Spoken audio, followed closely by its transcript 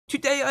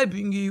Today I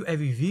bring you a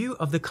review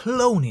of the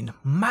cloning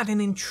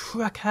Maddening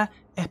Tracker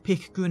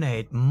Epic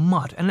Grenade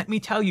mod, and let me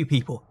tell you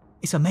people,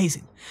 it's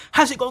amazing.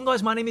 How's it going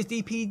guys? My name is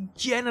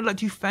DPJ and I'd like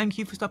to thank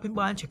you for stopping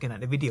by and checking out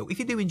the video. If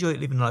you do enjoy it,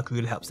 leaving a like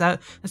really helps out,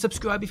 and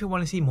subscribe if you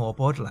want to see more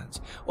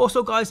Borderlands.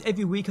 Also guys,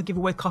 every week I give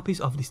away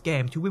copies of this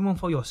game. To win one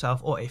for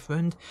yourself or a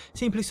friend,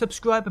 simply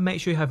subscribe and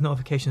make sure you have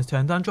notifications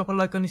turned on, drop a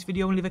like on this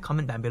video and leave a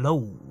comment down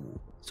below.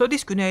 So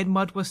this grenade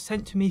mod was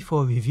sent to me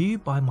for a review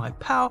by my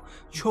pal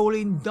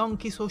Trolling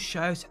Donkey, so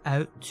shout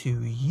out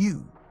to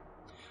you.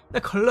 The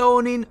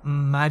cloning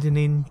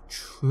Maddening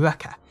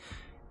Tracker.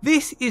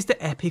 This is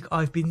the epic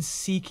I've been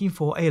seeking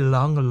for a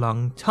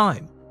long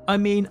time. I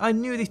mean, I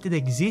knew this did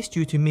exist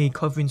due to me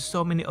covering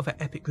so many other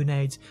epic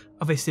grenades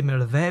of a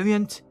similar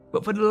variant,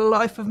 but for the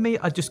life of me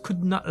I just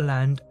could not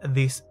land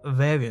this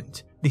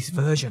variant, this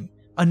version.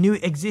 I knew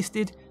it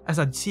existed as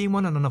I'd seen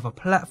one on another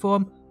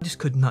platform, I just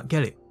could not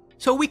get it.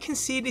 So we can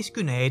see this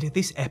grenade,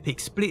 this epic,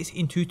 splits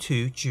into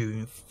two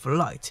during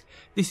flight.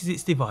 This is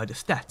its divider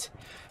stat.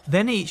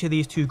 Then each of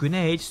these two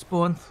grenades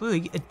spawn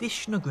 3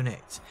 additional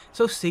grenades,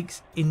 so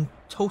 6 in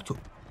total.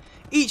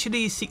 Each of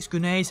these 6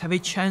 grenades have a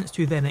chance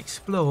to then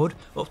explode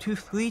up to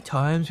 3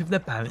 times with the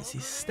bouncy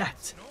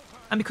stat.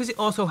 And because it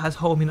also has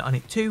homing on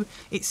it too,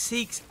 it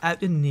seeks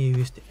out the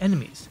nearest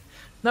enemies.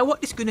 Now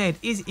what this grenade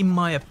is, in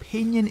my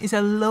opinion, is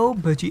a low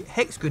budget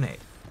HEX grenade.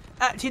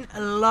 Acting a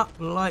lot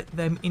like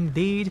them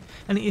indeed,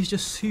 and it is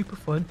just super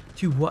fun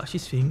to watch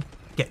this thing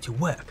get to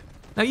work.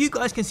 Now you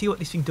guys can see what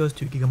this thing does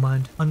to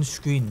Gigamind on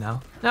screen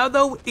now. Now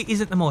though it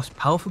isn't the most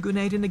powerful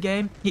grenade in the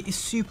game, it is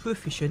super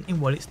efficient in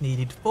what it's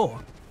needed for.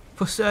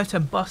 For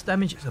certain boss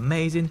damage it's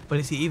amazing, but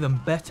it's even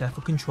better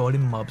for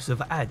controlling mobs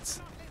of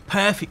adds.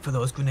 Perfect for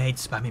those grenade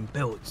spamming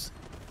builds.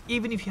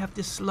 Even if you have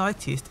the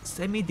slightest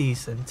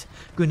semi-decent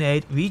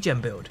grenade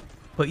regen build.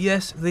 But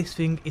yes, this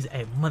thing is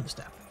a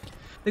monster.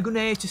 The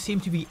grenades just seem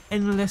to be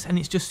endless and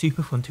it's just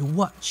super fun to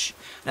watch.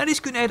 Now this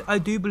grenade I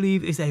do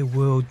believe is a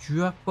world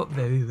drop, but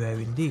very rare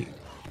indeed.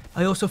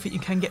 I also think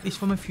you can get this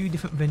from a few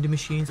different vending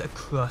machines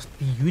across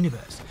the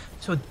universe.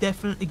 So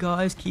definitely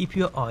guys, keep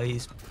your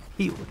eyes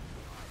peeled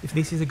if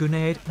this is a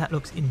grenade that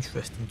looks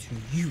interesting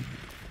to you.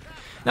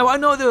 Now I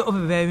know there are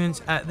other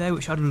variants out there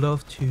which I'd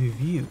love to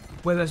review.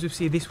 Whereas we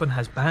see this one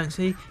has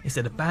bouncy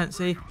instead of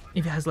bouncy.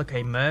 If it has like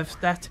a Merv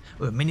stat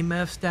or a mini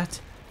Merv stat,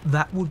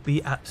 that would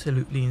be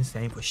absolutely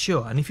insane for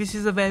sure. And if this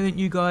is a variant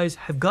you guys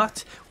have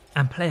got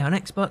and play on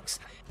Xbox,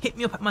 hit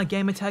me up at my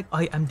gamertag,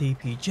 I am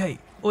DPJ,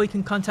 or you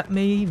can contact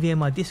me via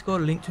my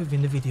Discord linked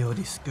within the video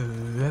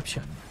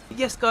description. But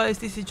yes guys,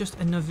 this is just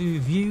another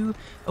review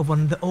of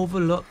one of the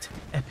overlooked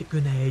epic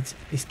grenades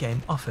this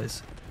game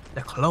offers.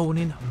 The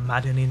cloning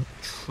Maddening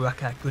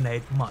Tracker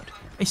Grenade mod.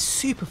 A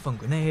super fun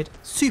grenade,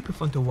 super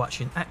fun to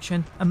watch in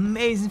action,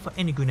 amazing for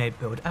any grenade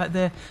build out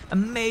there,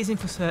 amazing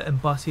for certain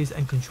bosses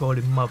and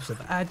controlling mobs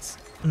of adds,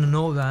 and an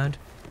all round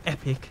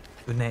epic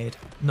grenade,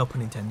 no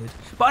pun intended.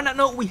 But on that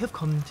note, we have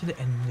come to the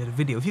end of the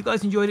video. If you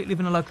guys enjoyed it,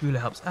 leaving a like really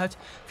helps out.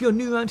 If you're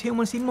new around here and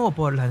want to see more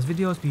Borderlands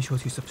videos, be sure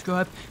to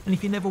subscribe, and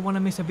if you never want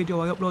to miss a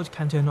video I upload, you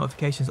can turn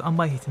notifications on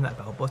by hitting that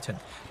bell button.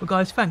 But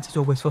guys, thanks as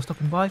always for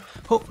stopping by,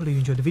 hopefully you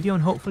enjoyed the video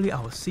and hopefully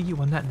I will see you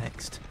on that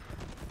next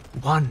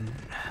one.